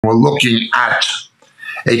We're looking at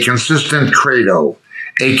a consistent credo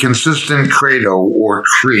or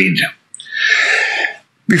creed.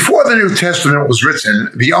 Before the New Testament was written,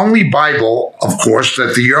 the only Bible, of course,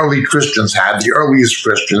 that the early Christians had, the earliest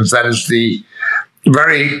Christians, that is the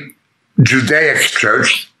very Judaic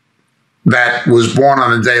church that was born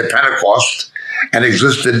on the day of Pentecost and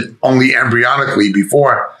existed only embryonically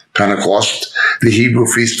before Pentecost, the Hebrew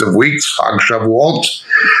Feast of Weeks, Chag Shavuot.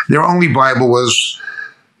 Their only Bible was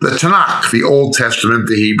the Tanakh, the Old Testament,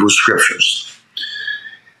 the Hebrew Scriptures.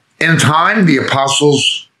 In time, the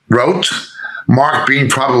apostles wrote, Mark being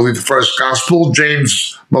probably the first gospel,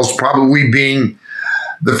 James most probably being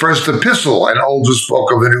the first epistle, an oldest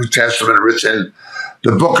book of the New Testament written,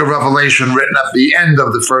 the book of Revelation written at the end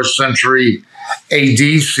of the first century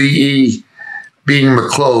AD, CE, being the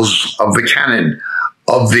close of the canon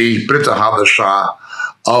of the Brit HaDashah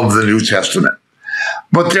of the New Testament.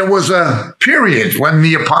 But there was a period when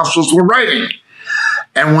the apostles were writing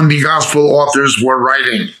and when the gospel authors were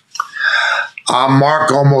writing.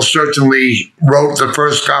 Mark almost certainly wrote the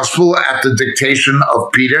first gospel at the dictation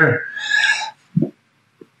of Peter.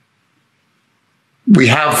 We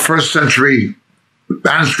have first century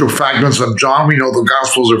manuscript fragments of John. We know the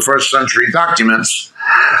gospels are first century documents.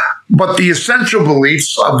 But the essential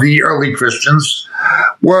beliefs of the early Christians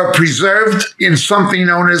were preserved in something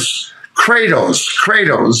known as credos,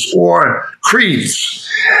 or creeds.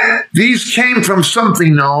 These came from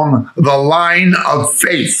something known the line of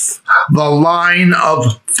faith,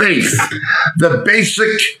 the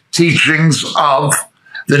basic teachings of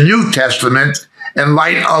the New Testament in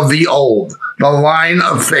light of the Old. The line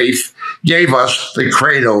of faith gave us the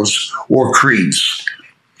credos or creeds.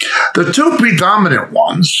 The two predominant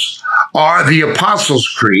ones are the Apostles'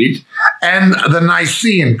 Creed and the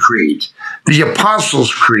Nicene Creed. The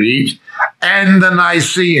Apostles' Creed and the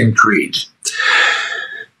Nicene Creed.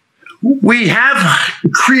 We have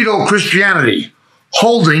creedal Christianity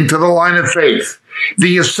holding to the line of faith,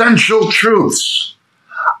 the essential truths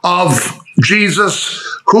of Jesus,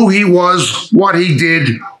 who he was, what he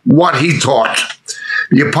did, what he taught.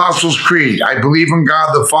 The Apostles' Creed: I believe in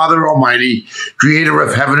God the Father Almighty, creator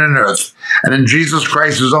of heaven and earth, and in Jesus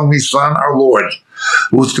Christ, his only Son, our Lord,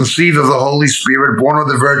 who was conceived of the Holy Spirit, born of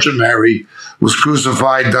the Virgin Mary, was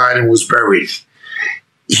crucified, died, and was buried.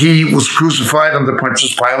 He was crucified under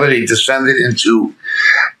Pontius Pilate. He descended into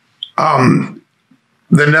the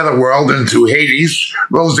netherworld, into Hades,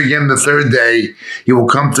 rose again the third day. He will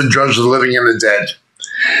come to judge the living and the dead.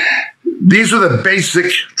 These are the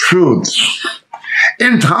basic truths.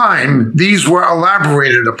 In time, these were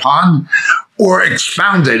elaborated upon or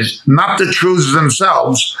expounded, not the truths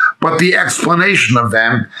themselves, but the explanation of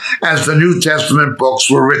them as the New Testament books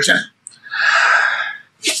were written.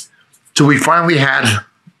 Till we finally had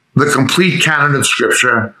the complete canon of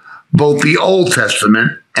Scripture, both the Old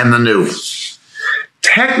Testament and the New.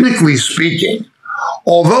 Technically speaking,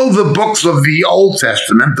 although the books of the Old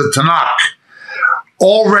Testament, the Tanakh,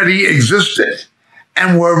 already existed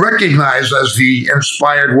and were recognized as the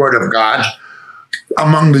inspired word of God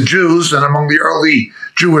among the Jews and among the early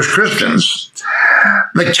Jewish Christians,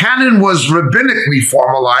 the canon was rabbinically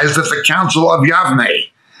formalized at the Council of Yavne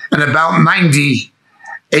in about 90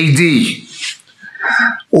 AD,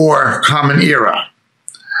 or Common Era.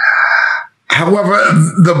 However,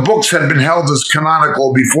 the books had been held as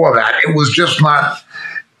canonical before that. It was just not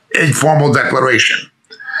a formal declaration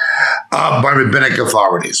by rabbinic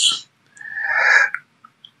authorities.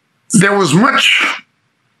 There was much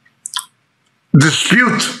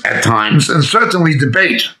dispute at times, and certainly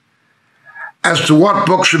debate, as to what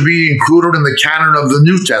books should be included in the canon of the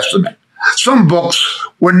New Testament. Some books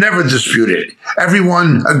were never disputed.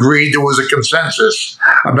 Everyone agreed there was a consensus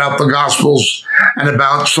about the Gospels and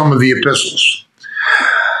about some of the epistles.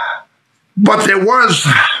 But there was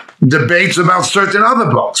debates about certain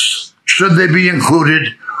other books. Should they be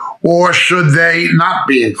included or should they not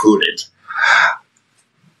be included?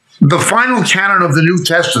 The final canon of the New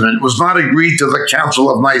Testament was not agreed to the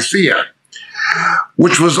Council of Nicaea,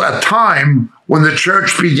 which was a time when the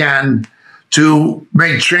church began to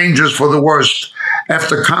make changes for the worst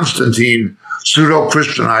after Constantine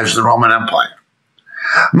pseudo-Christianized the Roman Empire.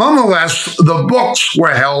 Nonetheless, the books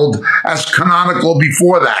were held as canonical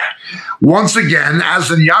before that. Once again,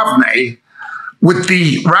 as in Yavne, with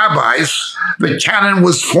the rabbis, the canon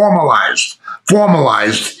was formalized,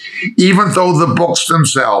 even though the books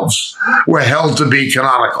themselves were held to be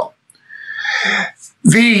canonical.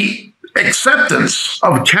 The acceptance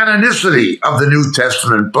of canonicity of the New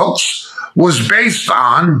Testament books was based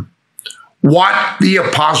on what the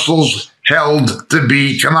apostles held to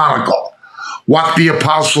be canonical, what the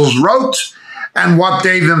apostles wrote, and what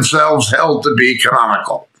they themselves held to be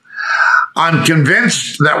canonical. I'm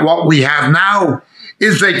convinced that what we have now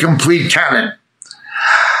is a complete canon.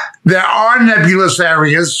 There are nebulous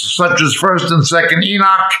areas such as 1st and 2nd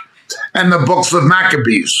Enoch and the books of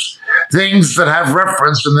Maccabees, things that have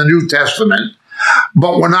reference in the New Testament,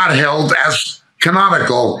 but were not held as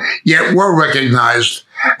canonical, yet were recognized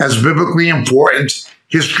as biblically important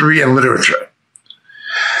history and literature.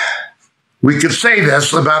 We could say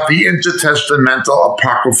this about the intertestamental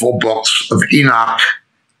apocryphal books of Enoch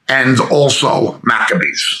and also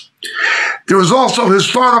Maccabees. There was also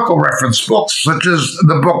historical reference books, such as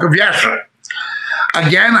the book of Yasher.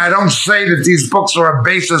 Again, I don't say that these books are a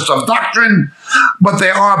basis of doctrine, but they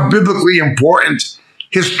are biblically important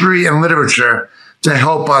history and literature to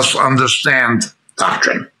help us understand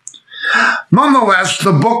doctrine. Nonetheless,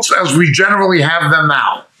 the books as we generally have them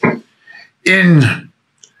now in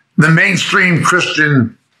the mainstream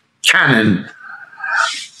Christian canon,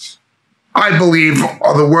 I believe,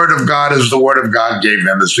 are the Word of God as the Word of God gave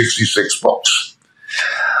them, the 66 books.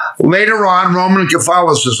 Later on, Roman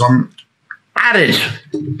Catholicism added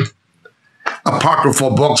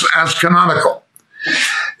apocryphal books as canonical.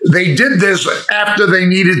 They did this after they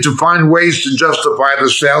needed to find ways to justify the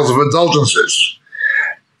sales of indulgences.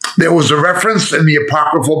 There was a reference in the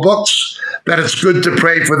apocryphal books that it's good to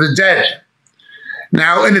pray for the dead.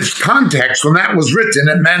 Now, in its context, when that was written,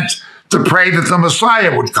 it meant to pray that the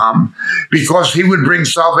Messiah would come because he would bring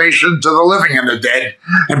salvation to the living and the dead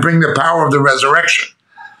and bring the power of the resurrection.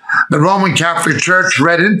 The Roman Catholic Church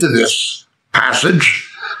read into this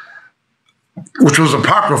passage, which was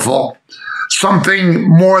apocryphal, something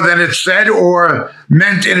more than it said or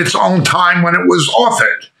meant in its own time when it was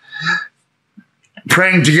authored,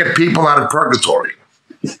 praying to get people out of purgatory.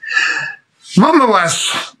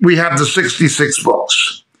 Nonetheless, we have the 66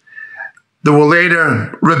 books. There were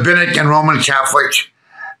later Rabbinic and Roman Catholic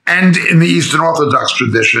and in the Eastern Orthodox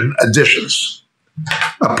tradition additions,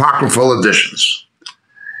 apocryphal additions.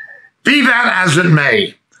 Be that as it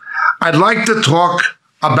may, I'd like to talk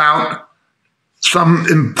about some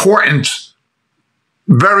important,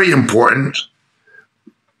 very important,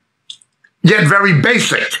 yet very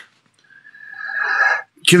basic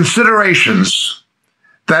considerations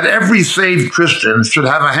that every saved Christian should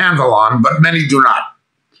have a handle on, but many do not.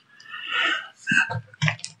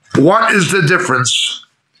 What is the difference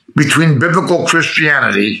between biblical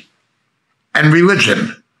Christianity and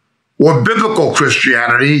religion, or biblical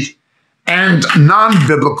Christianity and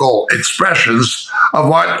non-biblical expressions of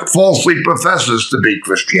what falsely professes to be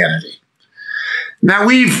Christianity? Now,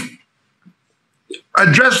 we've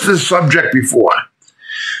addressed this subject before.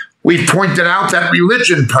 We've pointed out that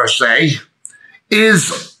religion per se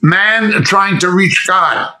is man trying to reach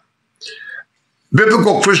God.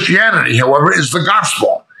 Biblical Christianity, however, is the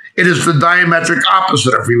gospel. It is the diametric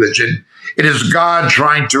opposite of religion. It is God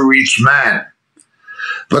trying to reach man.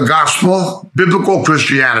 The gospel, biblical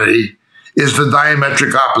Christianity, is the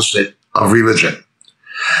diametric opposite of religion.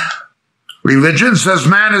 Religion says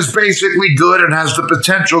man is basically good and has the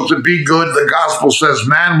potential to be good. The gospel says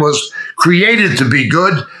man was created to be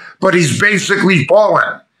good, but he's basically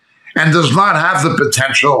fallen and does not have the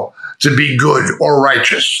potential to be good or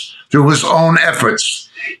righteous through his own efforts.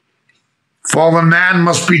 Fallen man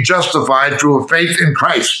must be justified through a faith in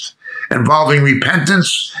Christ, involving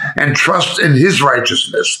repentance and trust in his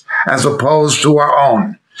righteousness as opposed to our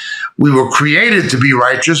own. We were created to be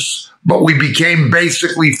righteous, but we became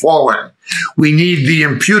basically fallen. We need the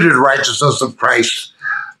imputed righteousness of Christ,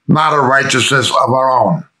 not a righteousness of our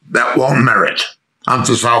own that won't merit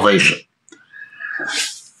unto salvation.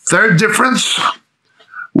 Third difference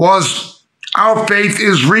was our faith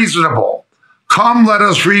is reasonable. Come, let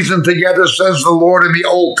us reason together, says the Lord in the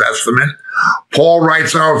Old Testament. Paul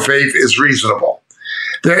writes our faith is reasonable.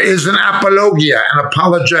 There is an apologia, an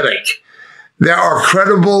apologetic. There are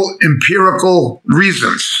credible empirical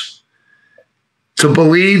reasons to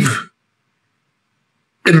believe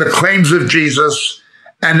in the claims of Jesus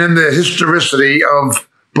and in the historicity of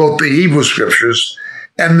both the Hebrew Scriptures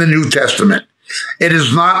and the New Testament. It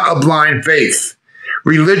is not a blind faith.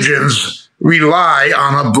 Religions rely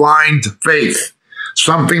on a blind faith,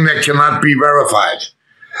 something that cannot be verified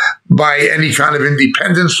by any kind of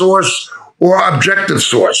independent source or objective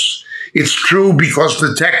source. It's true because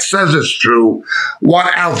the text says it's true.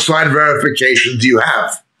 What outside verification do you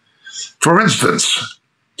have? For instance,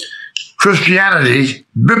 Christianity,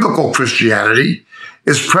 biblical Christianity,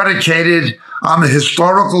 is predicated on the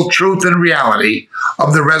historical truth and reality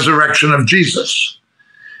of the resurrection of Jesus.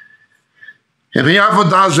 In the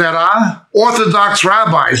Avodah Zarah, Orthodox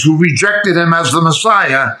rabbis who rejected him as the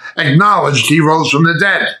Messiah acknowledged he rose from the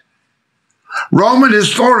dead. Roman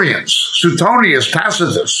historians, Suetonius,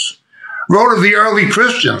 Tacitus, wrote of the early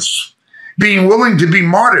Christians being willing to be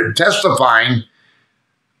martyred, testifying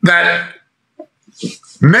that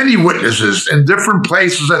many witnesses in different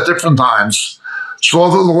places at different times saw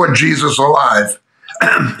the Lord Jesus alive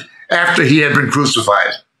after he had been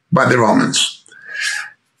crucified by the Romans.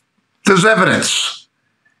 There's evidence,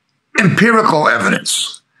 empirical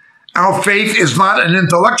evidence. Our faith is not an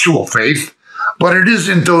intellectual faith, but it is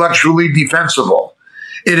intellectually defensible.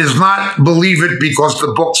 It is not believe it because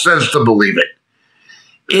the book says to believe it.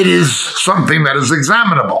 It is something that is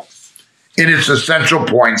examinable in its essential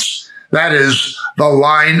points. That is the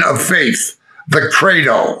line of faith, the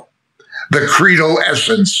credo, the creedal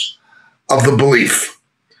essence of the belief.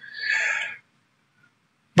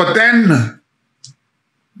 But then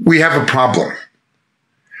we have a problem.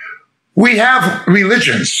 We have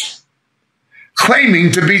religions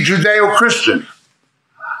claiming to be Judeo-Christian,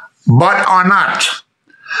 but are not.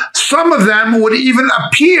 Some of them would even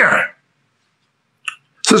appear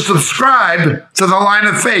to subscribe to the line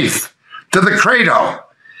of faith, to the credo,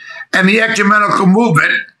 and the ecumenical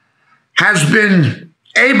movement has been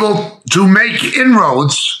able to make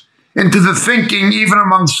inroads into the thinking even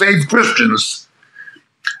among saved Christians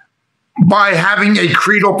by having a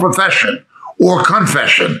creedal profession or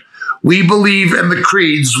confession. We believe in the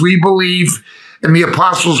creeds. We believe in the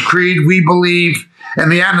Apostles' Creed. We believe in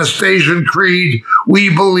the Anastasian Creed. We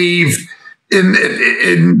believe in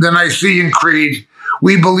the Nicene Creed.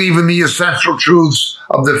 We believe in the essential truths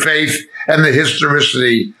of the faith and the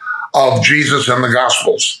historicity of Jesus and the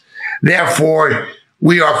Gospels. Therefore,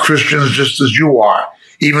 we are Christians just as you are,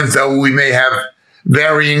 even though we may have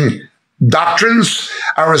varying doctrines,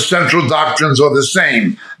 our essential doctrines are the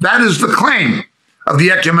same. That is the claim of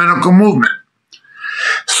the ecumenical movement.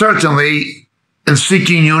 Certainly, in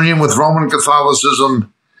seeking union with Roman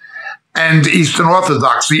Catholicism and Eastern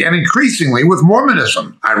Orthodoxy, and increasingly with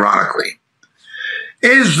Mormonism, ironically.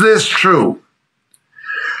 Is this true?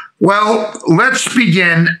 Well, let's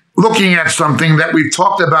begin looking at something that we've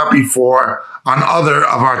talked about before on other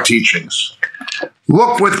of our teachings.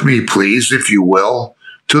 Look with me, please, if you will,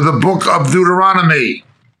 to the book of Deuteronomy,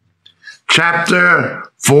 chapter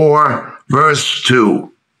 4, verse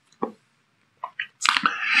 2.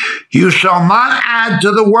 You shall not add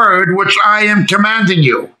to the word which I am commanding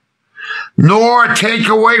you, nor take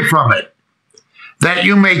away from it, that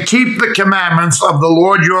you may keep the commandments of the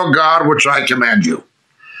Lord your God, which I command you.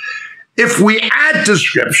 If we add to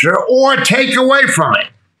Scripture or take away from it,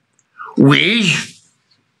 we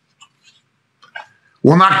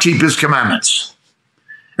will not keep his commandments.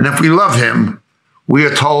 And if we love him, we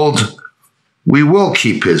are told we will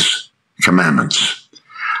keep his commandments.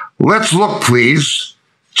 Let's look, please,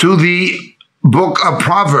 to the book of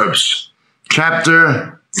Proverbs,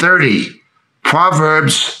 chapter 30.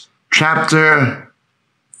 Proverbs, chapter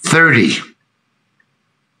 30.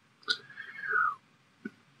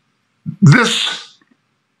 This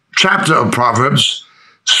chapter of Proverbs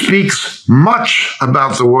speaks much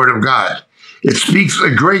about the Word of God. It speaks a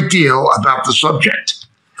great deal about the subject.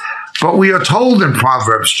 But we are told in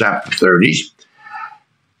Proverbs chapter 30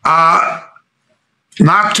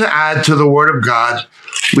 not to add to the Word of God.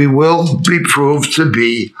 We will be proved to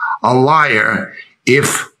be a liar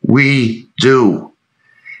if we do.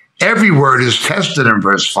 Every word is tested in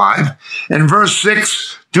verse 5. In verse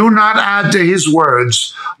 6, do not add to his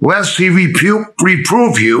words, lest he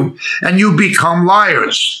reprove you and you become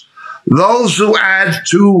liars. Those who add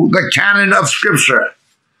to the canon of Scripture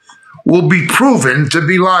will be proven to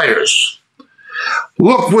be liars.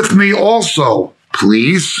 Look with me also,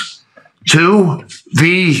 please, to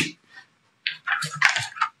the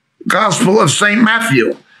Gospel of St.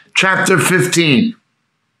 Matthew, chapter 15.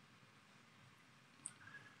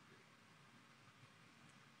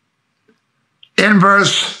 In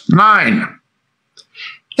verse 9,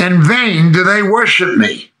 in vain do they worship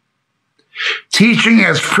me, teaching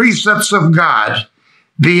as precepts of God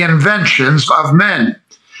the inventions of men.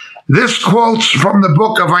 This quotes from the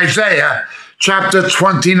book of Isaiah, chapter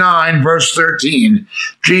 29, verse 13.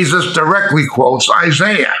 Jesus directly quotes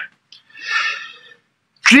Isaiah.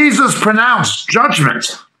 Jesus pronounced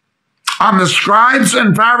judgment on the scribes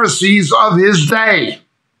and Pharisees of his day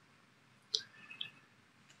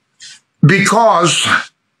because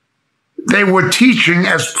they were teaching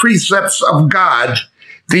as precepts of God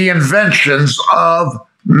the inventions of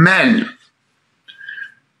men.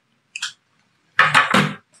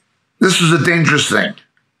 This is a dangerous thing.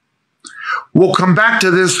 We'll come back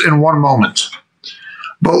to this in one moment.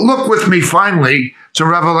 But look with me finally to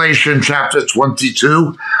Revelation chapter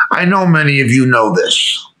 22. I know many of you know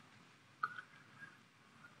this.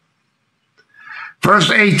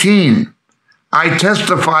 Verse 18, I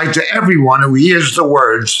testify to everyone who hears the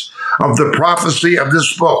words of the prophecy of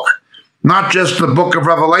this book, not just the book of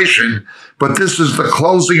Revelation, but this is the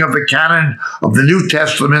closing of the canon of the New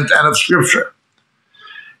Testament and of Scripture.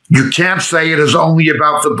 You can't say it is only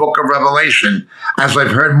about the book of Revelation, as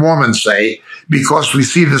I've heard Mormons say, because we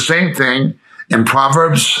see the same thing in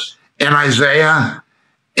Proverbs, in Isaiah,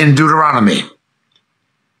 in Deuteronomy.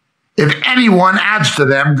 If anyone adds to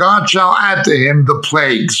them, God shall add to him the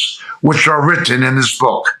plagues which are written in this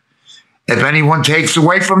book. If anyone takes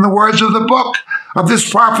away from the words of the book of this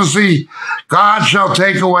prophecy, God shall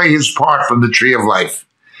take away his part from the tree of life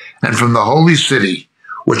and from the holy city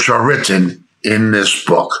which are written in this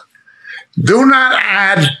book. Do not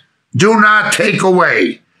add, do not take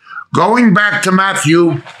away. Going back to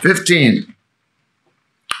Matthew 15,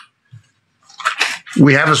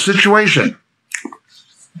 we have a situation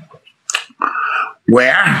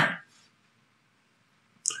where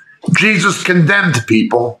Jesus condemned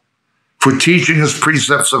people for teaching as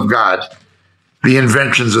precepts of God the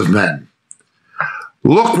inventions of men.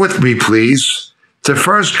 Look with me, please, to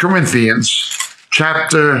 1 Corinthians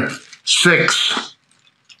chapter 6.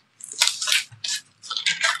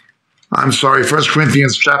 I'm sorry, 1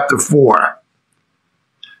 Corinthians chapter 4,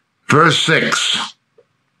 verse 6.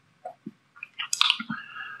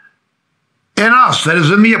 In us, that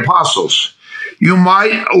is in the apostles, you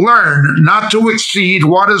might learn not to exceed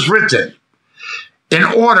what is written, in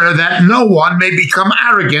order that no one may become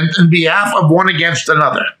arrogant in behalf of one against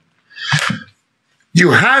another.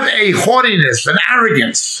 You have a haughtiness and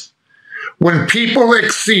arrogance when people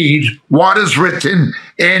exceed what is written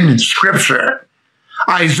in Scripture.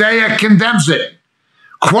 Isaiah condemns it.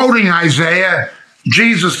 Quoting Isaiah,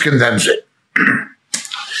 Jesus condemns it.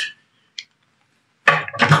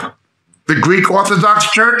 The Greek Orthodox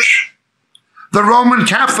Church, the Roman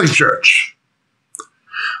Catholic Church,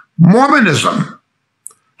 Mormonism,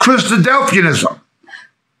 Christadelphianism,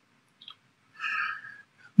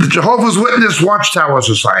 the Jehovah's Witness Watchtower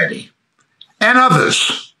Society, and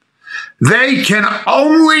others, they can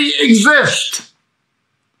only exist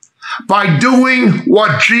by doing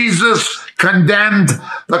what Jesus condemned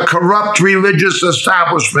the corrupt religious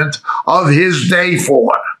establishment of his day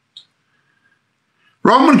for.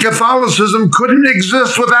 Roman Catholicism couldn't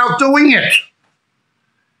exist without doing it.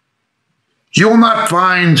 You will not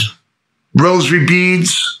find rosary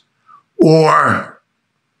beads or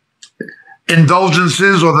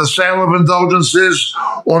indulgences or the sale of indulgences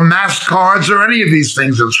or mass cards or any of these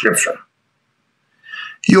things in Scripture.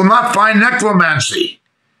 You'll not find necromancy.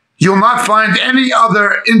 You'll not find any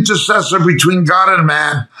other intercessor between God and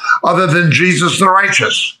man other than Jesus the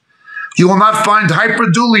righteous. You will not find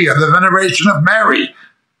hyperdulia, the veneration of Mary.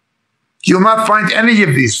 You'll not find any of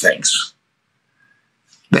these things.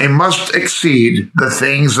 They must exceed the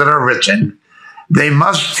things that are written. They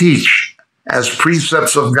must teach as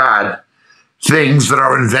precepts of God things that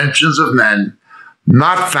are inventions of men,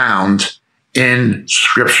 not found in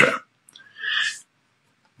Scripture.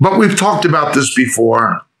 But we've talked about this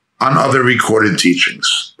before on other recorded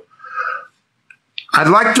teachings. I'd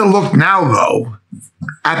like to look now, though,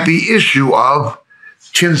 at the issue of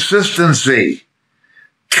consistency.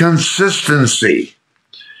 Consistency.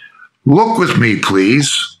 Look with me,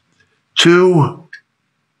 please, to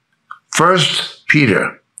 1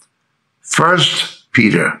 Peter. 1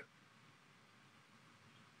 Peter.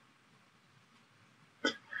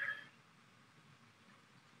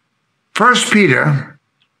 First Peter,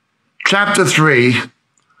 chapter 3,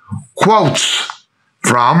 quotes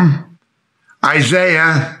from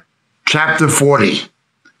Isaiah chapter 40.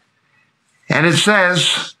 And it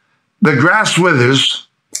says, the grass withers,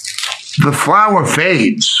 the flower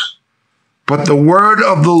fades, but the word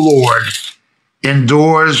of the Lord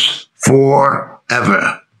endures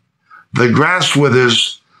forever. The grass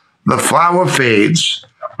withers, the flower fades,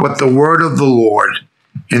 but the word of the Lord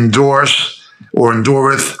endureth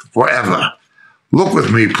forever. Look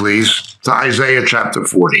with me, please, to Isaiah chapter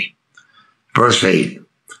 40, verse 8.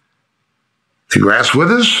 The grass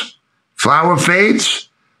withers, flower fades,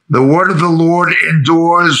 the word of the Lord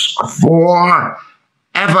endures forever.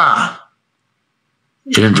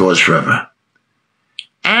 It endures forever.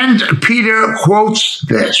 And Peter quotes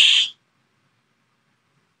this.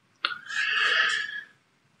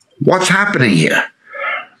 What's happening here?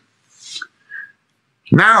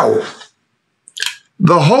 Now,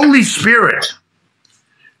 the Holy Spirit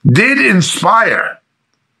did inspire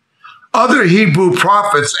other Hebrew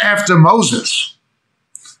prophets after Moses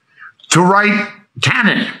to write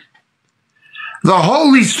canon. The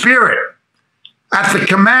Holy Spirit, at the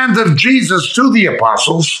command of Jesus to the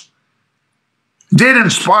apostles, did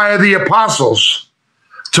inspire the apostles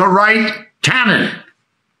to write canon.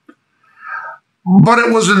 But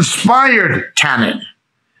it was inspired canon.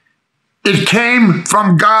 It came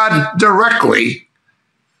from God directly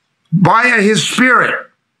via his Spirit.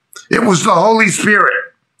 It was the Holy Spirit.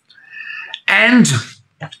 And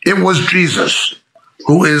it was Jesus,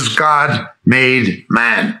 who is God made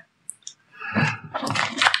man.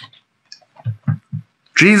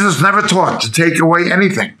 Jesus never taught to take away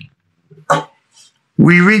anything.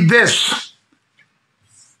 We read this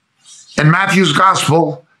in Matthew's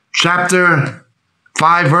Gospel, chapter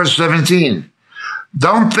 5, verse 17.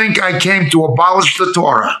 Don't think I came to abolish the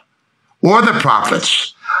Torah or the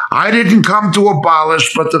prophets. I didn't come to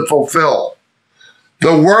abolish, but to fulfill.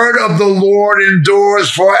 The word of the Lord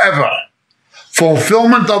endures forever.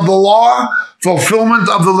 Fulfillment of the law, fulfillment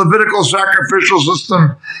of the Levitical sacrificial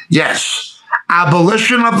system, yes.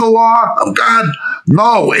 Abolition of the law of God,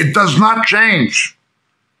 no, it does not change.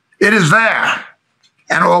 It is there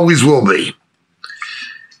and always will be.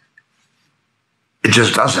 It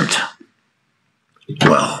just doesn't.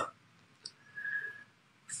 Well,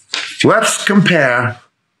 let's compare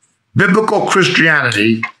biblical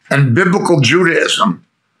Christianity and biblical Judaism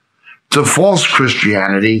to false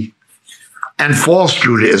Christianity and false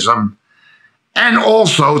Judaism, and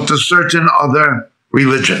also to certain other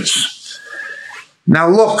religions. Now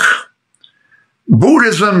look,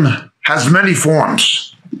 Buddhism has many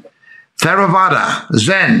forms. Theravada,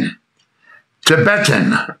 Zen,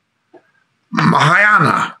 Tibetan,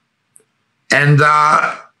 Mahayana, and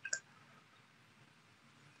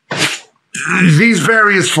these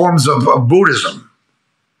various forms of Buddhism.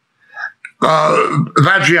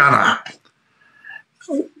 Vajrayana.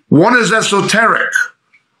 One is esoteric.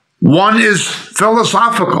 One is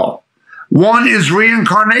philosophical. One is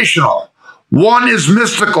reincarnational. One is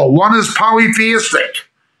mystical. One is polytheistic.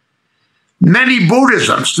 Many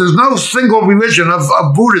Buddhisms. There's no single religion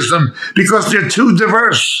of Buddhism because they're too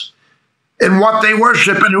diverse in what they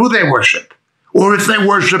worship and who they worship, or if they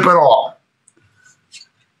worship at all.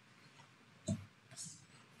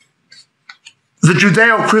 The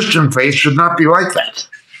Judeo-Christian faith should not be like that.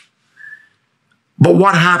 But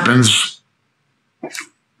what happens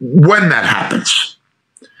when that happens?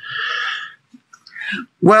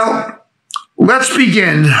 Well, let's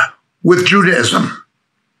begin with Judaism.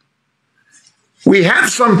 We have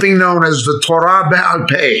something known as the Torah Be'al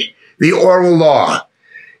Peh, the oral law.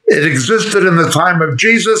 It existed in the time of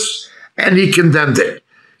Jesus, and he condemned it,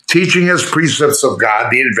 teaching as precepts of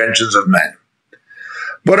God the inventions of men.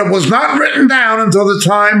 But it was not written down until the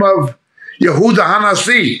time of Yehuda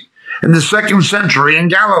HaNasi in the 2nd century in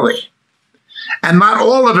Galilee. And not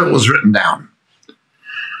all of it was written down.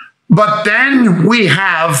 But then we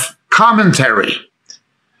have commentary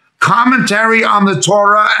on the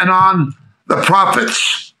Torah and on the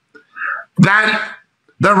prophets, that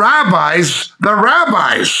the rabbis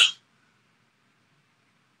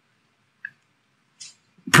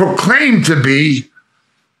proclaim to be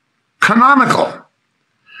canonical,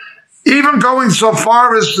 even going so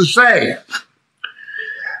far as to say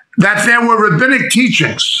that there were rabbinic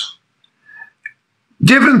teachings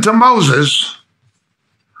given to Moses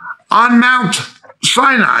on Mount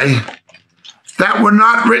Sinai that were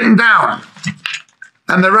not written down,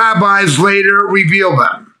 and the rabbis later revealed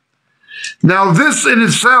them. Now, this in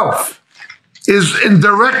itself is in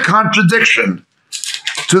direct contradiction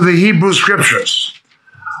to the Hebrew Scriptures.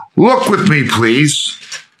 Look with me, please,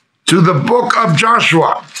 to the book of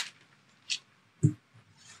Joshua.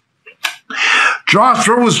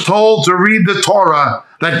 Joshua was told to read the Torah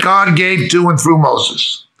that God gave to and through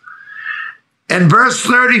Moses. In verse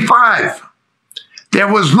 35,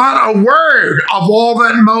 there was not a word of all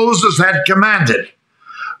that Moses had commanded,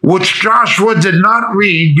 which Joshua did not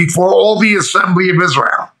read before all the assembly of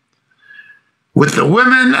Israel, with the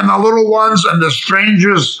women and the little ones and the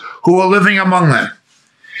strangers who were living among them.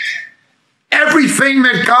 Everything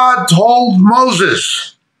that God told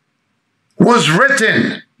Moses was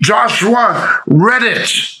written. Joshua read it.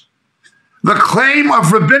 The claim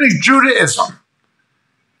of rabbinic Judaism,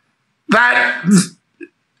 that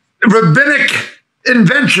rabbinic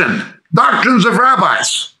invention, doctrines of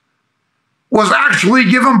rabbis, was actually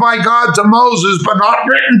given by God to Moses but not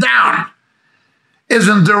written down, is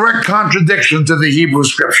in direct contradiction to the Hebrew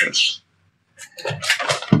Scriptures.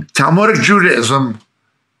 Talmudic Judaism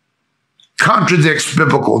contradicts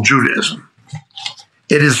biblical Judaism.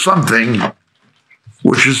 It is something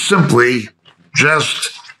which is simply just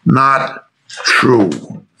not true.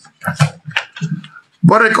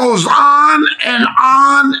 But it goes on and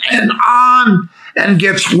on and on and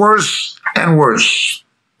gets worse and worse.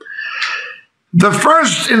 The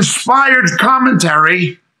first inspired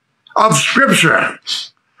commentary of Scripture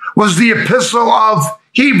was the Epistle of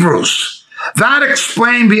Hebrews. That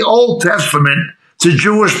explained the Old Testament to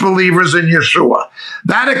Jewish believers in Yeshua.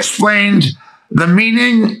 That explained the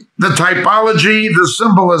meaning, the typology, the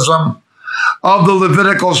symbolism of the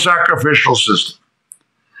Levitical sacrificial system.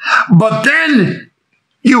 But then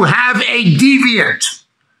you have a deviant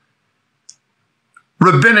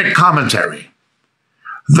rabbinic commentary.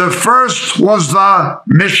 The first was the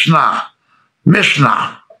Mishnah.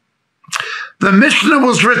 The Mishnah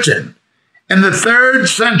was written in the 3rd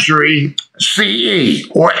century CE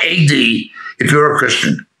or AD, if you're a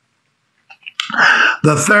Christian.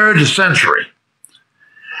 The 3rd century.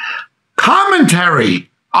 Commentary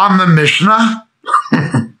on the Mishnah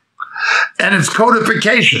and its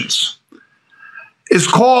codifications is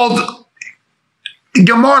called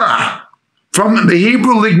Gemara, from the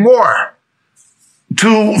Hebrew ligmor,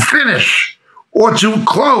 to finish or to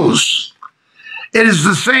close. It is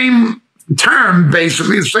the same term,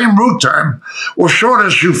 basically, the same root term, or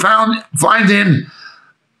shortest you find in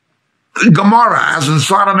Gemara, as in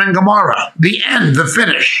Sodom and Gomorrah, the end, the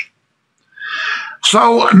finish.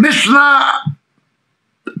 So Mishnah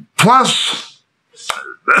plus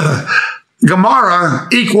Gemara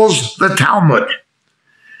equals the Talmud.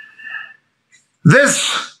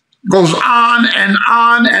 This goes on,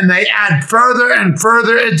 and they add further and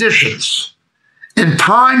further additions. In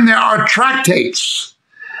time, there are tractates.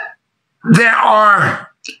 There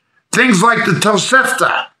are things like the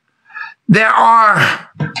Tosefta. There are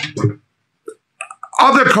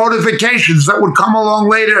other codifications that would come along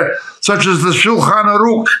later, such as the Shulchan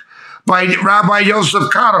Aruch by Rabbi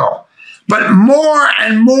Yosef Karo. But more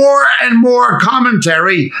and more and more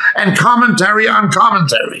commentary, and commentary on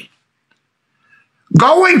commentary.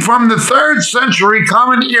 Going from the 3rd century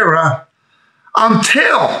Common Era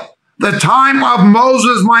until the time of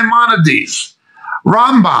Moses Maimonides,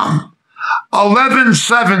 Rambam,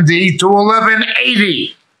 1170 to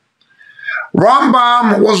 1180.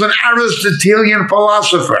 Rambam was an Aristotelian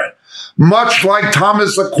philosopher, much like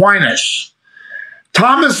Thomas Aquinas.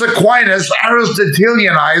 Thomas Aquinas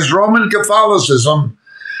Aristotelianized Roman Catholicism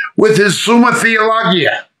with his Summa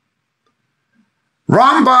Theologia.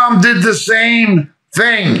 Rambam did the same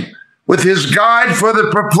thing with his Guide for the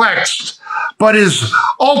Perplexed, but his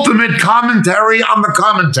ultimate commentary on the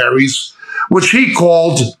commentaries, which he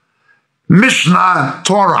called Mishnah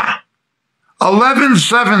Torah,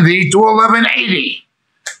 1170 to 1180.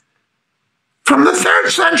 From the 3rd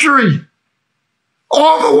century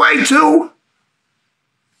all the way to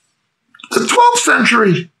the 12th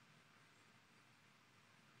century.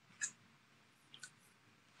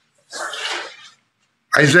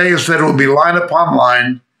 Isaiah said it will be line upon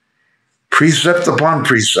line, precept upon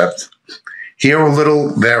precept, here a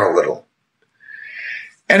little, there a little.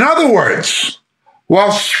 In other words,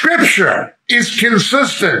 while Scripture is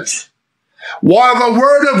consistent, while the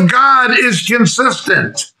Word of God is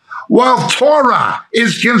consistent, while Torah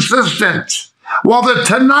is consistent, while the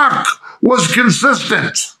Tanakh was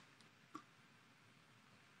consistent,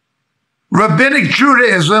 Rabbinic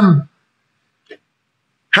Judaism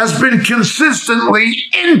has been consistently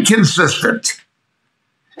inconsistent.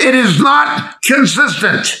 It is not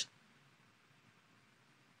consistent.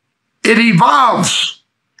 It evolves.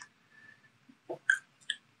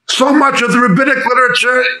 So much of the rabbinic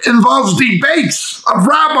literature involves debates of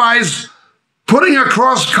rabbis putting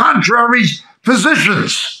across contrary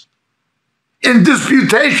positions in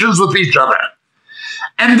disputations with each other.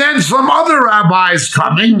 And then some other rabbis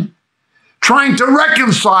coming, trying to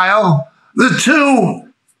reconcile the two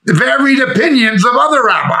varied opinions of other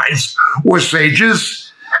rabbis or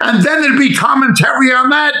sages, and then there'd be commentary on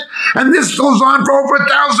that, and this goes on for over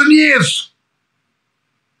 1,000 years.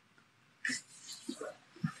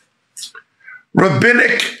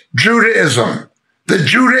 Rabbinic Judaism, the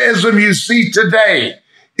Judaism you see today,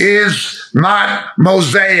 is not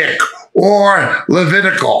Mosaic or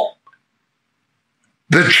Levitical.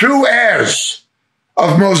 The true heirs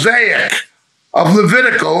of Mosaic, of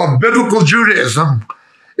Levitical, of biblical Judaism,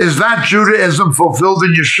 is that Judaism fulfilled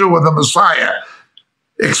in Yeshua the Messiah,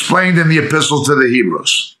 explained in the Epistle to the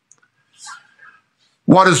Hebrews.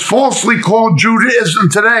 What is falsely called Judaism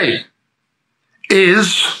today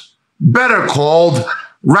is better called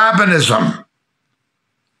Rabbinism.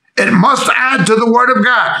 It must add to the Word of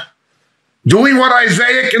God, doing what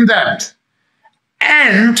Isaiah condemned,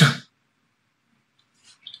 and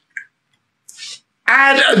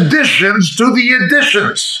add additions to the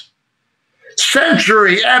additions.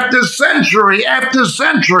 Century after century after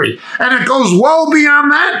century. And it goes well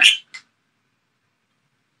beyond that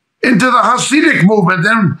into the Hasidic movement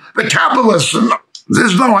and the Kabbalists. And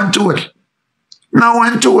there's no end to it. No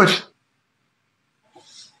end to it.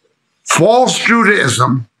 False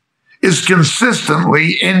Judaism is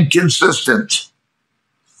consistently inconsistent.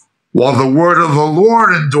 While the word of the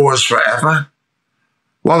Lord endures forever,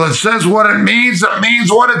 while it says what it means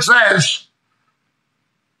what it says.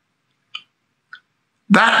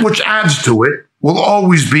 That which adds to it will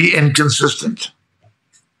always be inconsistent.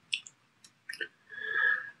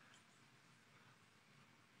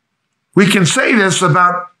 We can say this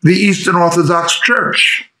about the Eastern Orthodox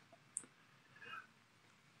Church,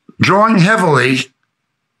 drawing heavily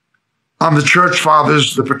on the church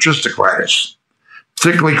fathers, the patristic writers,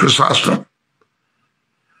 particularly Chrysostom.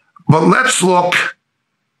 But let's look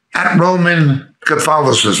at Roman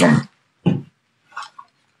Catholicism.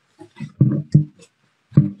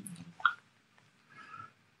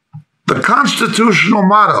 The constitutional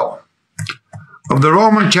motto of the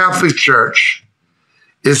Roman Catholic Church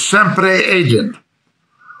is Sempre Idem,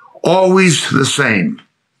 always the same.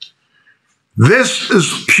 This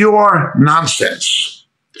is pure nonsense.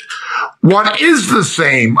 What is the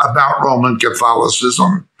same about Roman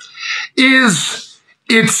Catholicism is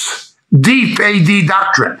its de fide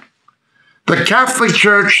doctrine. The Catholic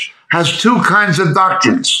Church has two kinds of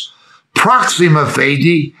doctrines, proxima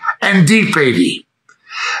fide and de fide.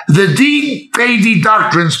 The de fide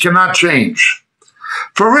doctrines cannot change.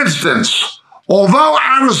 For instance, although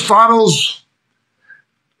Aristotle's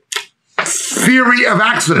theory of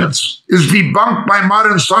accidents is debunked by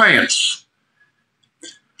modern science,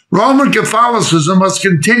 Roman Catholicism must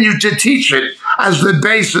continue to teach it as the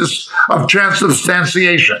basis of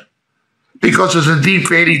transubstantiation, because it's a de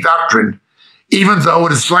fide doctrine, even though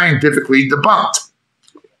it is scientifically debunked.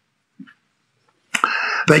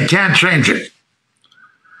 They can't change it.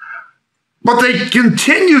 But they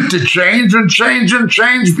continue to change and change and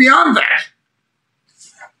change beyond that.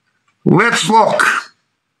 Let's look.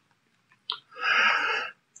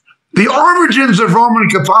 The origins of Roman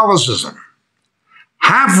Catholicism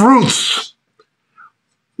have roots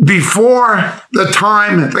before the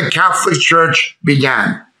time the Catholic Church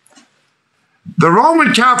began. The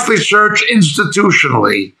Roman Catholic Church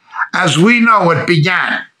institutionally, as we know it,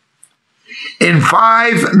 began in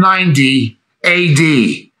 590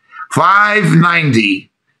 AD. 590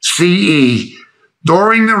 CE,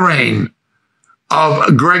 during the reign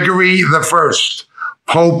of Gregory I,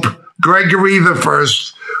 Pope Gregory I,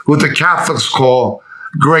 who the Catholics call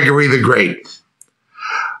Gregory the Great.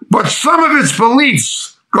 But some of its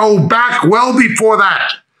beliefs go back well before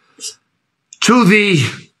that to the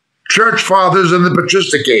Church Fathers in the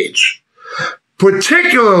patristic age,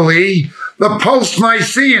 particularly the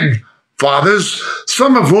post-Nicene Fathers,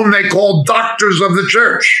 some of whom they call doctors of the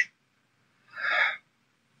Church,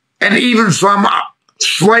 and even some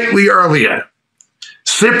slightly earlier.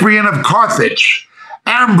 Cyprian of Carthage,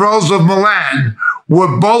 Ambrose of Milan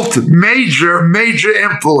were both major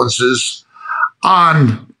influences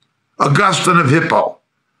on Augustine of Hippo.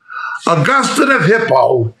 Augustine of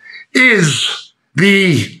Hippo is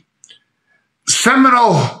the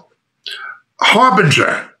seminal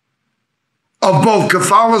harbinger of both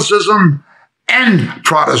Catholicism and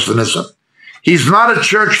Protestantism. He's not a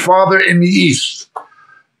church father in the East,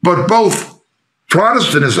 but both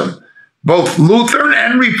Protestantism, both Lutheran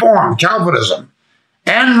and Reformed Calvinism,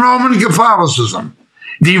 and Roman Catholicism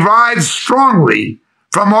derives strongly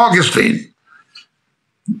from Augustine.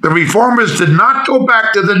 The Reformers did not go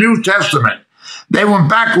back to the New Testament. They went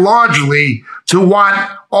back largely to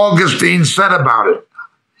what Augustine said about it,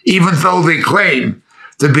 even though they claim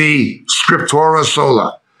to be scriptura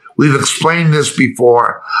sola. We've explained this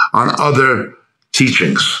before on other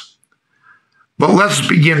teachings. But let's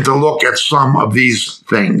begin to look at some of these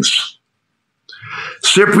things.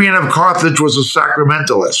 Cyprian of Carthage was a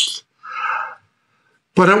sacramentalist.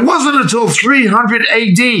 But it wasn't until 300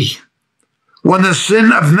 AD when the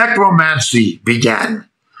sin of necromancy began,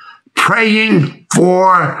 praying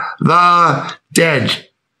for the dead.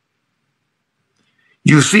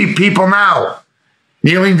 You see people now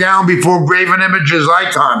kneeling down before graven images,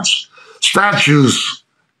 icons, statues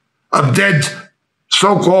of dead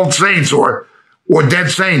so-called saints or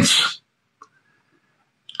dead saints,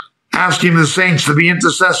 asking the saints to be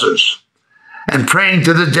intercessors and praying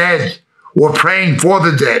to the dead or praying for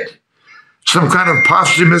the dead, some kind of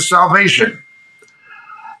posthumous salvation.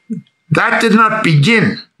 That did not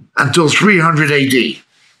begin until 300 AD.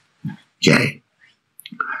 Okay.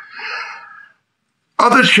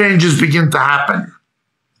 Other changes begin to happen.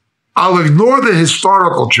 I'll ignore the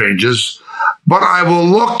historical changes, but I will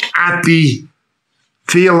look at the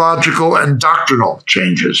theological and doctrinal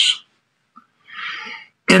changes.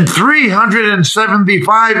 In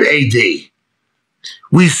 375 AD,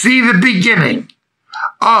 we see the beginning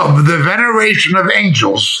of the veneration of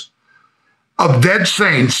angels of dead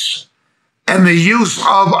saints and the use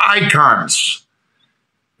of icons.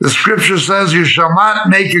 The scripture says, you shall not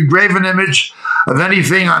make a graven image of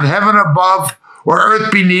anything on heaven above or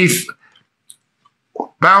earth beneath,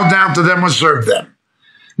 bow down to them or serve them.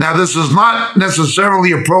 Now, this is not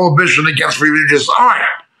necessarily a prohibition against religious art,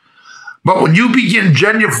 but when you begin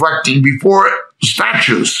genuflecting before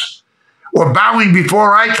statues or bowing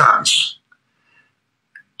before icons,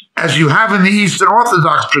 as you have in the Eastern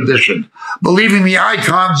Orthodox tradition, believing the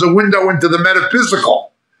icon's a window into the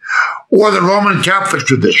metaphysical, or the Roman Catholic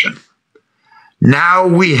tradition, now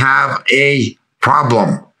we have a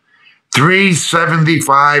problem.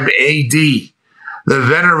 375 AD, the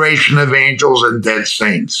veneration of angels and dead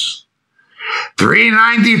saints.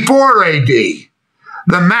 394 AD,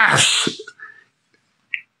 the Mass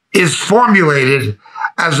is formulated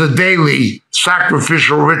as a daily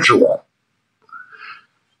sacrificial ritual.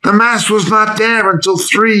 The Mass was not there until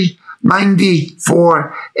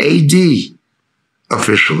 394 AD,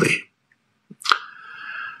 officially.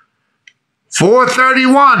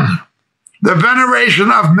 431, the veneration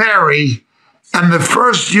of Mary and the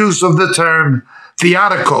first use of the term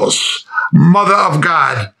Theotokos, Mother of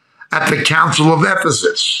God, at the Council of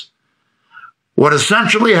Ephesus. What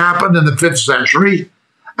essentially happened in the 5th century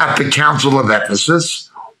at the Council of Ephesus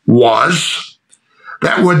was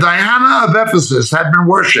that where Diana of Ephesus had been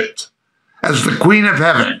worshipped as the Queen of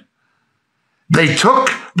Heaven, they took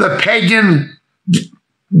the pagan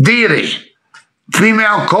deity,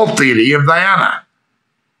 female cult deity of Diana,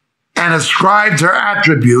 and ascribed her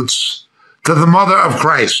attributes to the Mother of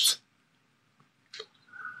Christ,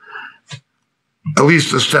 at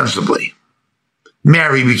least ostensibly.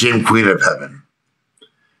 Mary became Queen of Heaven.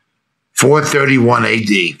 431 AD,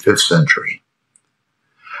 5th century.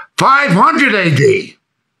 500 AD,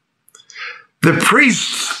 the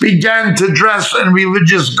priests began to dress in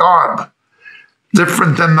religious garb,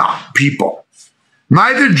 different than the people.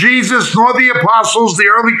 Neither Jesus nor the apostles, the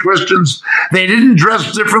early Christians, they didn't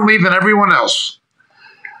dress differently than everyone else.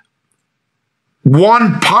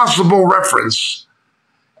 One possible reference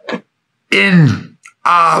in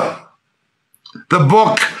the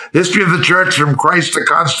book, History of the Church from Christ to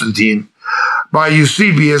Constantine, by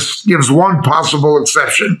Eusebius, gives one possible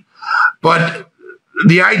exception. But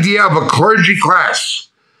the idea of a clergy class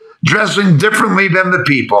dressing differently than the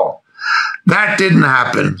people, that didn't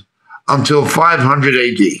happen until 500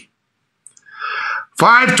 AD.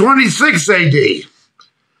 526 AD.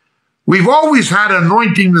 We've always had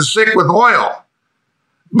anointing the sick with oil,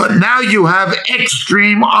 but now you have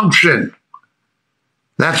extreme unction.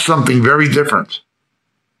 That's something very different.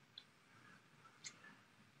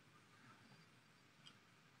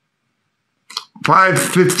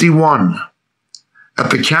 551, at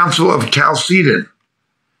the Council of Chalcedon,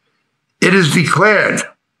 it is declared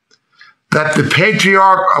that the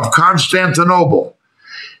Patriarch of Constantinople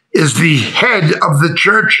is the head of the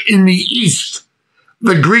church in the East,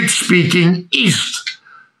 the Greek-speaking East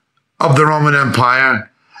of the Roman Empire,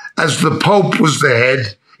 as the Pope was the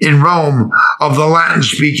head in Rome of the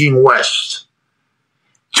Latin-speaking West.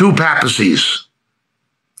 2 papacies.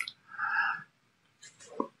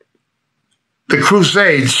 The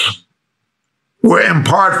Crusades were in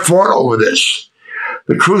part fought over this.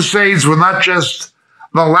 The Crusades were not just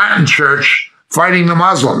the Latin Church fighting the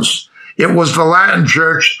Muslims. It was the Latin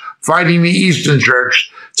Church fighting the Eastern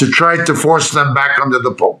Church to try to force them back under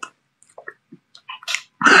the Pope.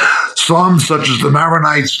 Some, such as the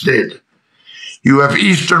Maronites, did. You have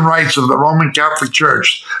Eastern rites of the Roman Catholic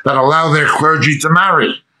Church that allow their clergy to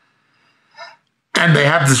marry. And they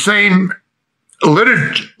have the same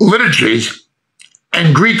liturgy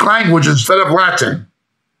and Greek language instead of Latin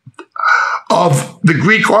of the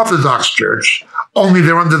Greek Orthodox Church, only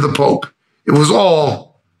they're under the Pope. It was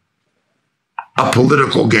all a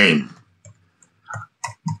political game.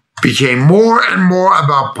 Became more and more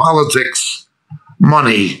about politics,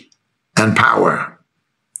 money, and power.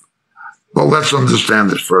 But let's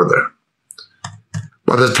understand it further.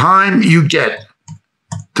 By the time you get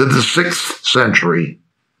to the 6th century,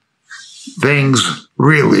 things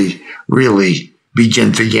really, really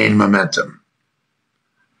begin to gain momentum.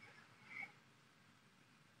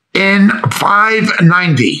 In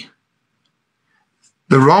 590,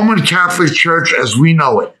 the Roman Catholic Church as we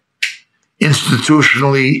know it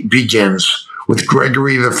institutionally begins with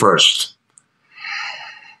Gregory I.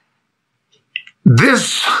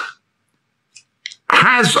 This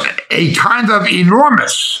has a kind of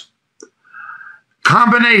enormous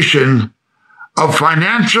combination of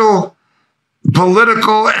financial,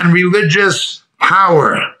 political, and religious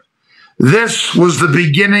power. This was the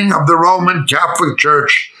beginning of the Roman Catholic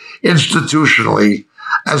Church institutionally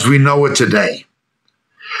as we know it today.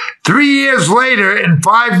 3 years later, in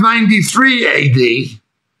 593 AD,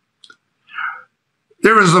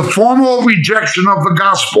 there is a formal rejection of the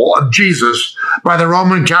gospel of Jesus by the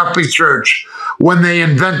Roman Catholic Church when they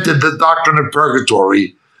invented the doctrine of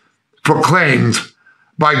purgatory, proclaimed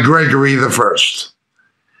by Gregory I.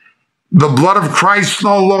 The blood of Christ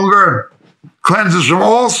no longer cleanses from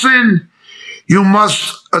all sin. You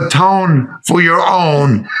must atone for your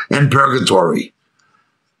own in purgatory.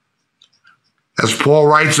 As Paul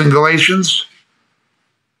writes in Galatians,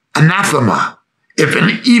 anathema, if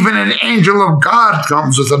even an angel of God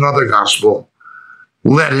comes with another gospel,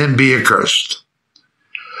 let him be accursed.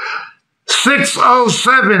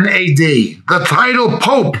 607 AD, the title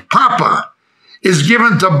Pope, Papa, is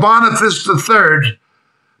given to Boniface III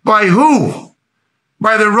by who?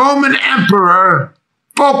 By the Roman Emperor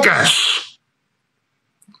Phocas.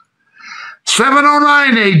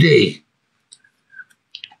 709 AD,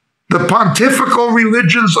 the pontifical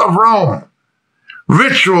religions of Rome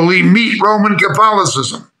ritually meet Roman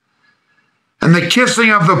Catholicism, and the kissing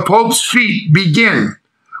of the Pope's feet begin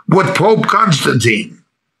with Pope Constantine.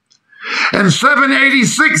 In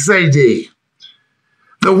 786 AD,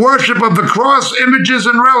 the worship of the cross, images,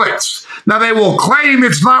 and relics. Now they will claim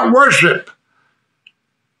it's not worship.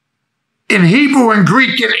 In Hebrew and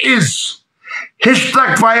Greek it is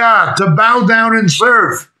hishtakvaya, to bow down and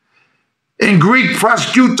serve. In Greek,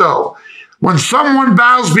 proskuto. When someone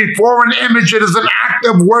bows before an image, it is an act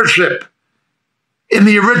of worship in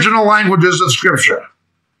the original languages of Scripture.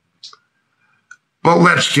 But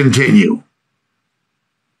let's continue.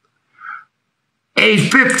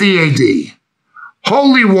 850 AD,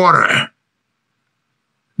 holy water,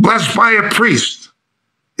 blessed by a priest,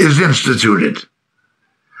 is instituted.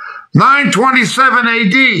 927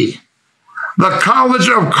 AD, the College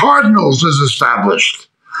of Cardinals is established.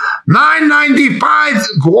 995,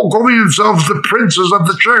 calling themselves the princes of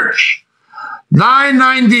the church.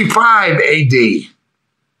 995 AD,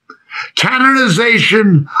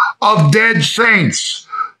 canonization of dead saints,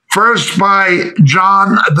 first by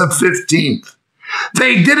John the 15th.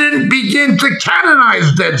 They didn't begin to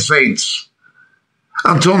canonize dead saints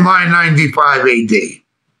until 995 AD.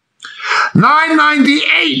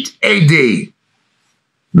 998 AD,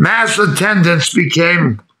 mass attendance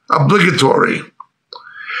became obligatory.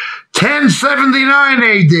 1079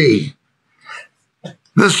 AD,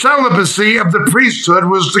 the celibacy of the priesthood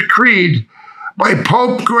was decreed by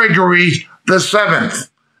Pope Gregory VII,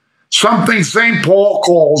 something St. Paul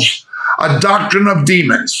calls a doctrine of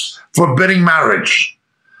demons, forbidding marriage.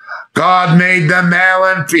 God made them male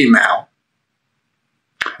and female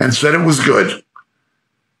and said it was good.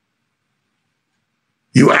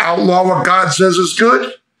 You outlaw what God says is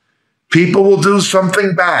good, people will do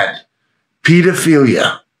something bad.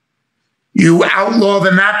 Pedophilia. You outlaw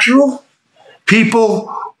the natural, people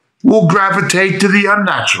will gravitate to the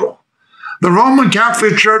unnatural. The Roman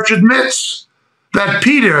Catholic Church admits that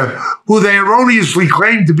Peter, who they erroneously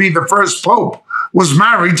claimed to be the first pope, was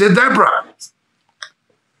married to Deborah.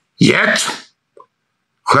 Yet,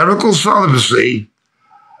 clerical celibacy,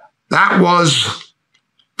 that was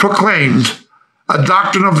proclaimed a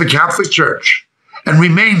doctrine of the Catholic Church and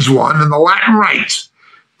remains one in the Latin Rite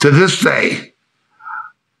to this day.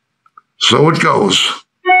 So it goes.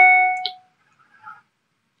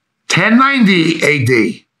 1090 AD,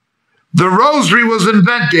 the rosary was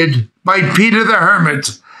invented by Peter the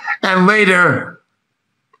Hermit and later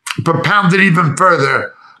propounded even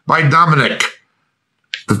further by Dominic,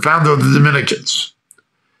 the founder of the Dominicans.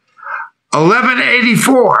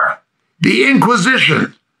 1184, the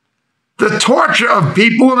Inquisition, the torture of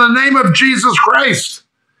people in the name of Jesus Christ,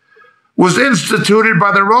 was instituted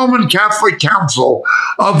by the Roman Catholic Council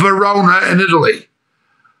of Verona in Italy.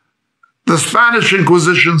 The Spanish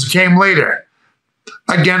Inquisitions came later,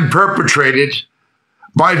 again perpetrated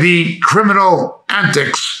by the criminal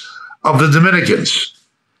antics of the Dominicans,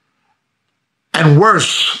 and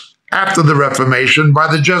worse, after the Reformation, by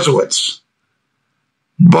the Jesuits.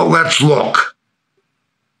 But let's look.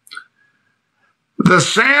 The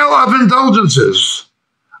sale of indulgences,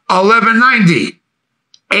 1190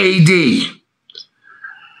 AD.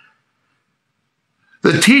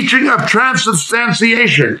 The teaching of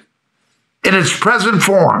transubstantiation in its present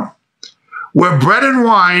form, where bread and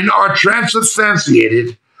wine are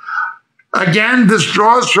transubstantiated. Again, this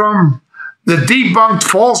draws from the debunked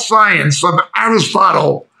false science of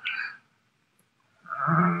Aristotle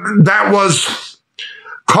that was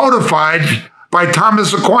codified by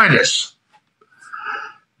Thomas Aquinas.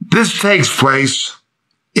 This takes place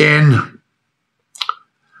in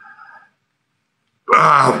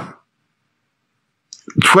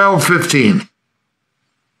 1215.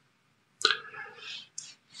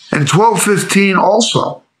 And 1215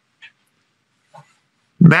 also.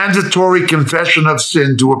 Mandatory confession of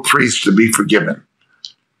sin to a priest to be forgiven.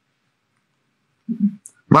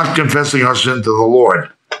 Not confessing our sin to the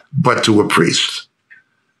Lord, but to a priest.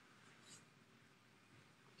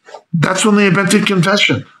 That's when they invented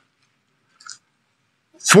confession.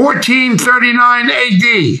 1439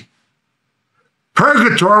 AD.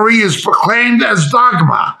 Purgatory is proclaimed as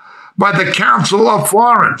dogma by the Council of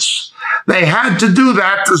Florence. They had to do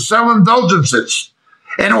that to sell indulgences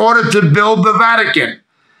in order to build the Vatican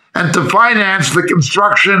and to finance the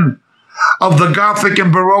construction of the Gothic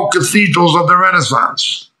and Baroque cathedrals of the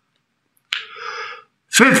Renaissance.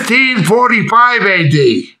 1545 AD,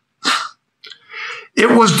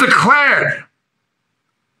 it was declared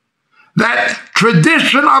that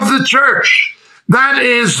tradition of the church, that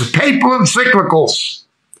is, papal encyclicals,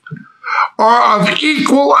 are of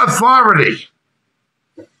equal authority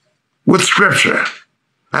with Scripture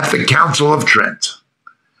at the Council of Trent.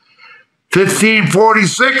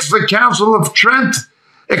 1546, the Council of Trent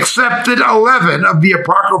accepted 11 of the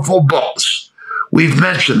apocryphal books. We've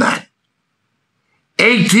mentioned that.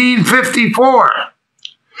 1854,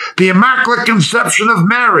 the Immaculate Conception of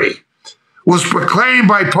Mary was proclaimed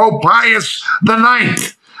by Pope Pius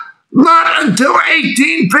IX. Not until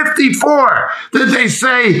 1854 did they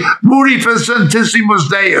say, Murific Sanctissimus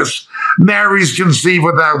Deus, Mary's conceived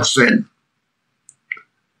without sin.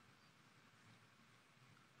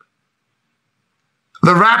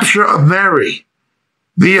 The rapture of Mary,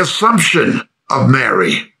 the Assumption of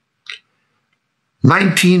Mary,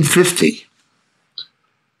 1950.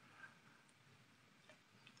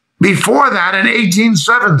 Before that, in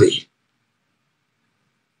 1870,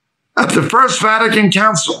 at the First Vatican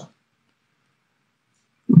Council,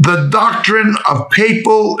 the doctrine of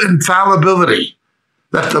papal infallibility,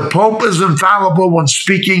 that the Pope is infallible when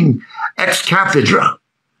speaking ex cathedra.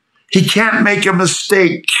 He can't make a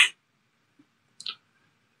mistake.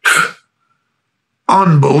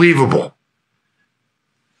 Unbelievable.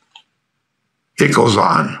 It goes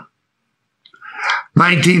on.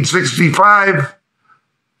 1965,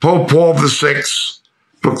 Pope Paul VI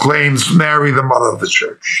proclaims Mary the Mother of the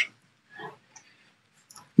Church.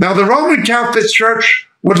 Now, the Roman Catholic Church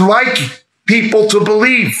would like people to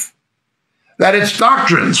believe that its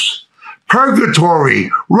doctrines, purgatory,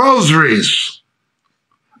 rosaries,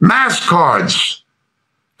 mass cards,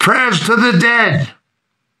 prayers to the dead,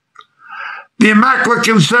 the Immaculate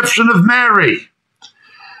Conception of Mary,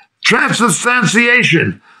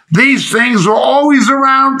 transubstantiation, these things were always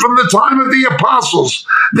around from the time of the apostles.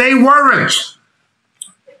 They weren't.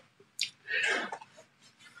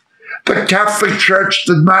 The Catholic Church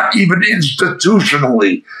did not even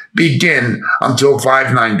institutionally begin until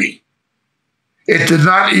 590. It did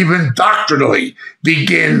not even doctrinally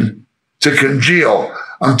begin to congeal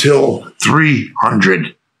until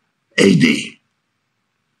 300 AD.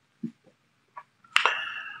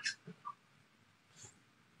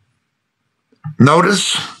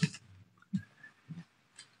 Notice,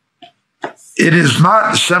 it is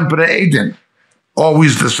not semper idem,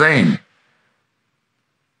 always the same.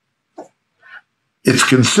 It's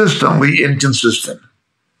consistently inconsistent.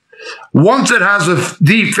 Once it has a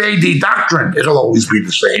de fide doctrine, it'll always be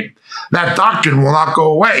the same. That doctrine will not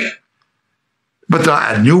go away. But there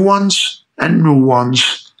are new ones and new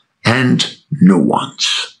ones and new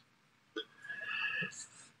ones.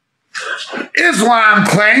 Islam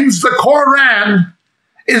claims the Quran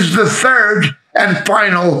is the third and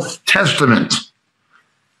final testament.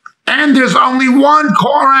 And there's only one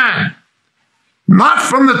Quran. Not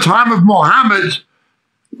from the time of Muhammad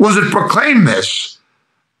was it proclaimed this,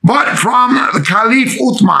 but from the Caliph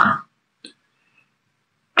Uthman.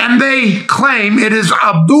 And they claim it is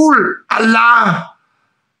Abdul Allah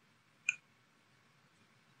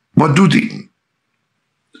Madudi.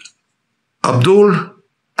 Abdul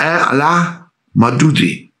Allah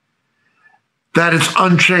Madudi. That it's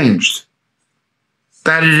unchanged.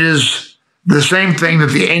 That it is the same thing that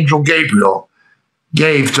the angel Gabriel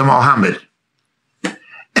gave to Muhammad.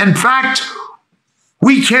 In fact,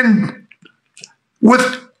 we can,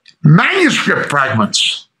 with manuscript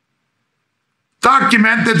fragments,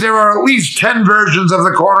 document that there are at least 10 versions of the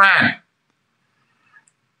Quran.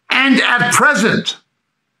 And at present,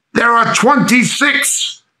 there are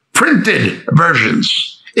 26 printed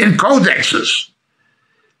versions in codexes,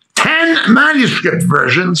 10 manuscript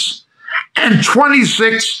versions, and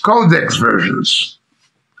 26 codex versions.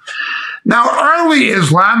 Now, early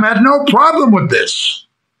Islam had no problem with this.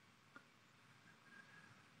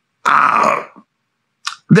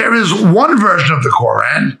 There is one version of the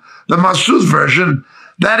Quran, the Masud version,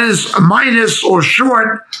 that is minus or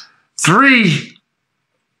short 3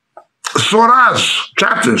 surahs,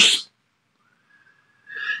 chapters.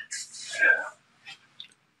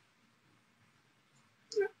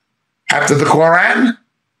 After the Quran,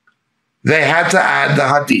 they had to add the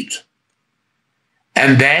Hadith.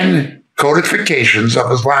 And then codifications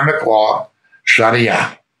of Islamic law,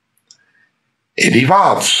 Sharia. It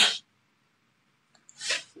evolves.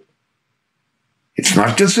 It's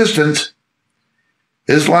not consistent.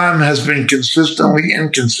 Islam has been consistently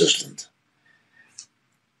inconsistent.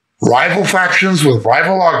 Rival factions with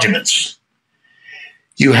rival arguments.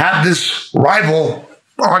 You have this rival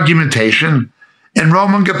argumentation in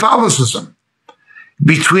Roman Catholicism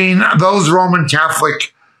between those Roman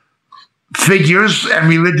Catholic figures and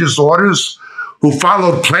religious orders who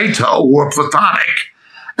followed Plato, who were Platonic,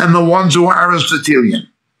 and the ones who were Aristotelian.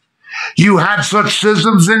 You had such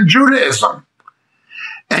schisms in Judaism,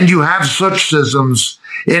 and you have such schisms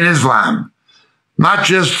in Islam, not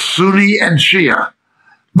just Sunni and Shia,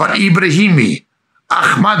 but Ibrahimi,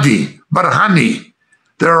 Ahmadi, Barhani.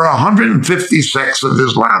 There are 150 sects of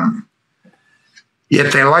Islam.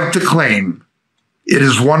 Yet they like to claim it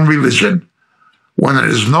is one religion, when there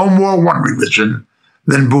is no more one religion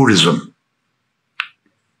than Buddhism.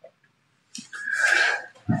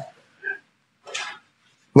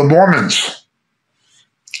 The Mormons.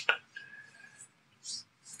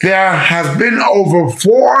 There have been over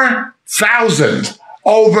 4,000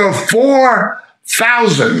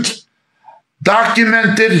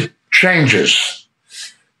 documented changes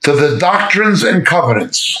to the doctrines and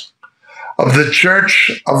covenants of the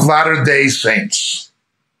Church of Latter-day Saints.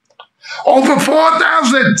 Over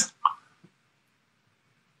 4,000!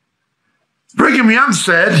 Brigham Young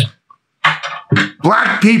said,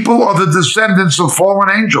 black people are the descendants of fallen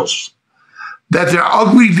angels, that they're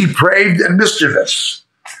ugly, depraved, and mischievous.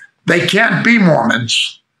 They can't be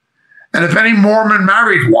Mormons. And if any Mormon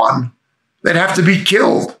married one, they'd have to be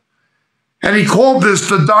killed. And he called this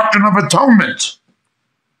the doctrine of atonement.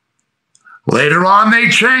 Later on, they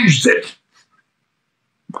changed it.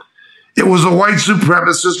 It was a white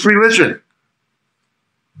supremacist religion.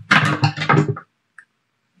 It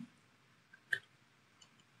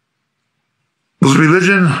was a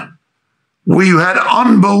religion where you had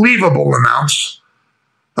unbelievable amounts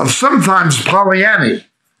of sometimes polyandry,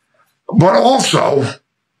 but also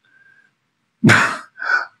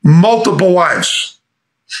multiple wives.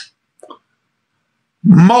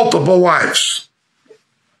 Multiple wives.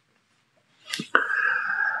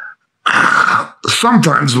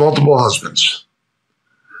 Sometimes multiple husbands.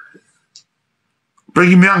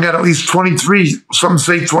 Brigham Young had at least 23, some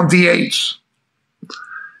say 28.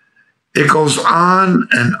 It goes on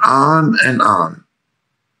and on and on.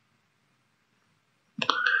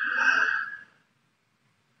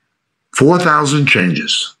 $4,000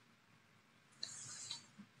 changes.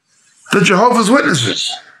 The Jehovah's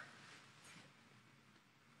Witnesses.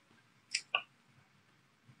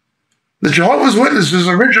 The Jehovah's Witnesses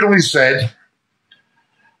originally said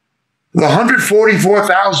the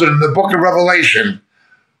 144,000 in the book of Revelation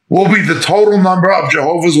will be the total number of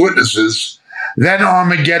Jehovah's Witnesses. Then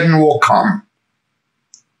Armageddon will come.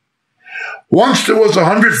 Once there was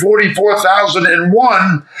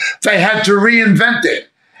 144,001, they had to reinvent it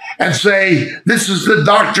and say, this is the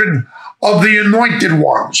doctrine of the anointed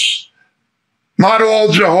ones. Not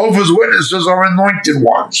all Jehovah's Witnesses are anointed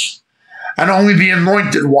ones, and only the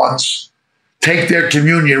anointed ones take their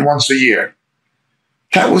communion once a year.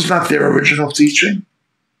 That was not their original teaching.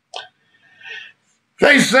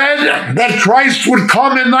 They said that Christ would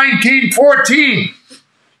come in 1914.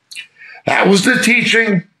 That was the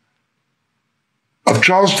teaching of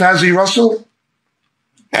Charles Taze Russell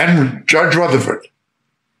and Judge Rutherford.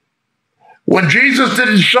 When Jesus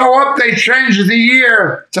didn't show up, they changed the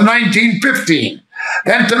year to 1915,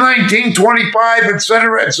 then to 1925,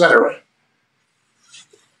 etc., etc.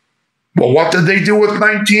 Well, what did they do with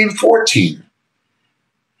 1914?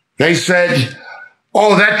 They said,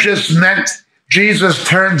 oh, that just meant Jesus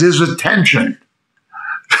turned his attention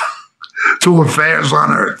to affairs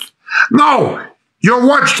on earth. No, your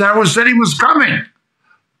watchtower said he was coming.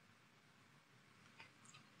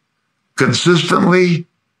 Consistently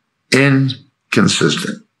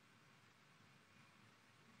inconsistent.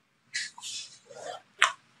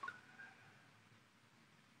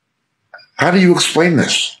 How do you explain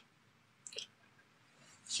this?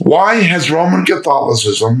 Why has Roman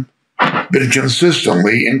Catholicism been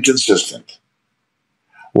consistently inconsistent?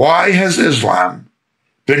 Why has Islam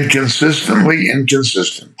been consistently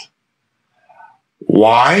inconsistent?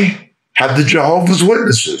 Why have the Jehovah's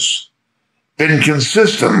Witnesses been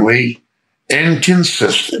consistently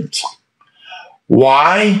inconsistent?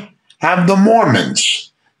 Why have the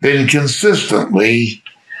Mormons been consistently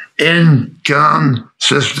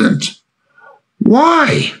inconsistent.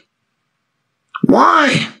 Why?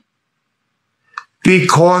 Why?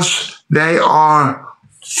 Because they are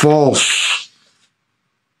false.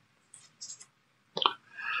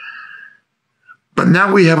 But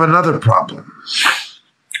now we have another problem.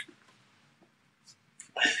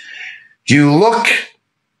 You look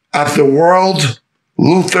at the World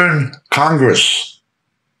Lutheran Congress.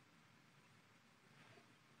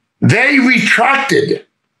 They retracted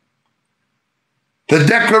the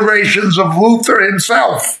declarations of Luther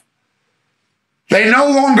himself. They no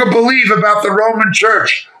longer believe about the Roman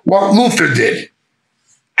Church what Luther did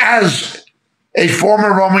as a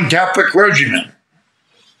former Roman Catholic clergyman.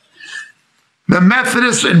 The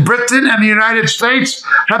Methodists in Britain and the United States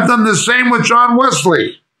have done the same with John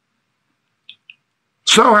Wesley.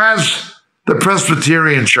 So has the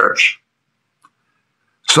Presbyterian Church.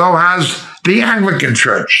 So has the Anglican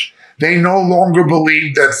Church. They no longer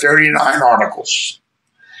believe the 39 Articles.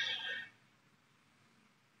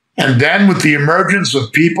 And then with the emergence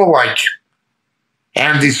of people like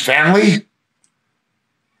Andy Stanley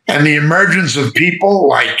and the emergence of people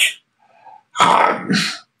like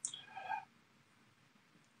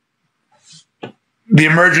the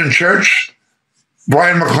Emergent Church,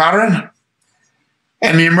 Brian McLaren,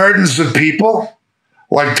 and the emergence of people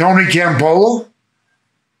like Tony Campolo,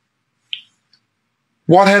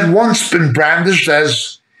 what had once been brandished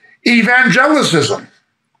as evangelicism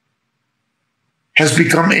has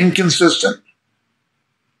become inconsistent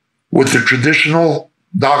with the traditional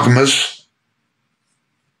dogmas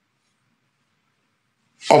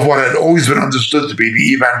of what had always been understood to be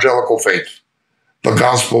the evangelical faith, the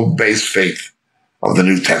gospel-based faith of the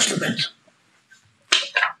New Testament.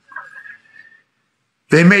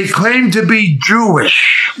 They may claim to be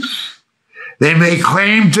Jewish. They may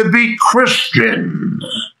claim to be Christian.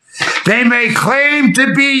 They may claim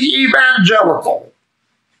to be evangelical.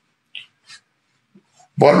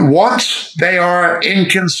 But once they are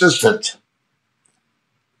inconsistent,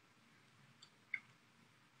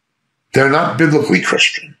 they're not biblically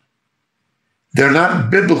Christian. They're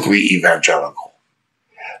not biblically evangelical.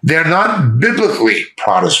 They're not biblically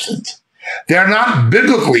Protestant. They're not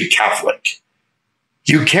biblically Catholic.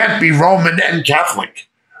 You can't be Roman and Catholic.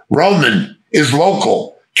 Roman is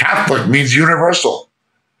local. Catholic means universal.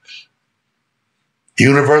 The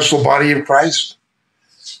universal body of Christ.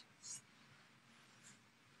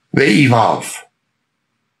 They evolve.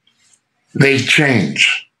 They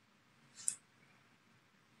change.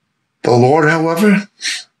 The Lord, however,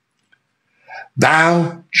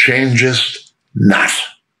 thou changest not.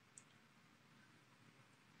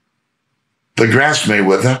 The grass may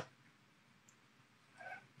wither,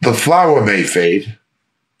 the flower may fade,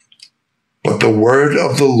 but the word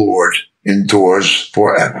of the Lord endures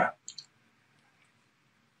forever.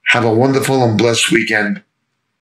 Have a wonderful and blessed weekend.